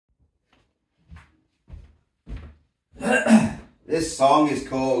This song is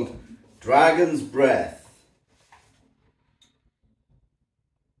called Dragon's Breath.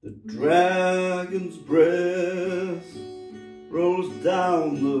 The dragon's breath rolls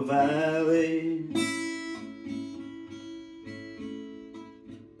down the valley.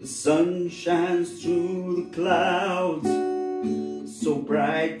 The sun shines through the clouds so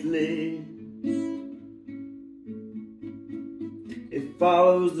brightly. It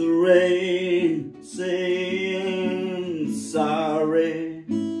follows the rain, saying sorry.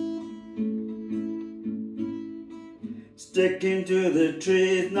 Sticking to the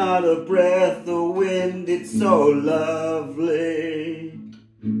trees, not a breath of wind, it's so lovely.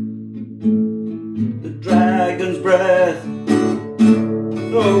 The dragon's breath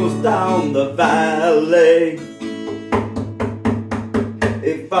goes down the valley.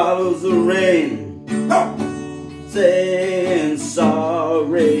 It follows the rain, saying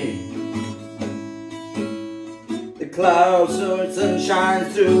sorry. The clouds so sunshine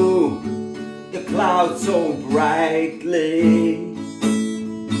through the clouds so brightly.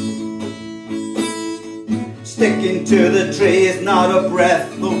 Sticking to the trees, not a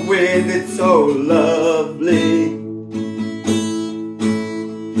breath of wind, it's so lovely.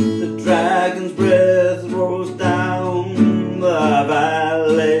 The dragon's breath rolls down the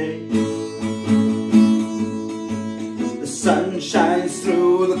valley. The sun shines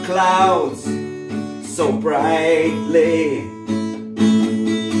through the clouds so brightly.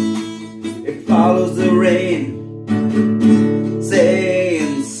 It follows the rain,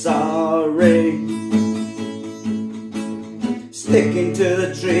 saying sorry. Sticking to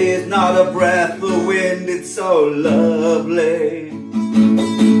the trees, not a breath of wind, it's so lovely.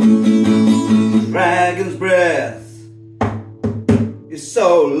 Dragon's breath is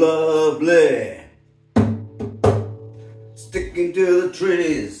so lovely. Sticking to the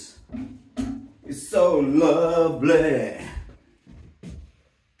trees is so lovely.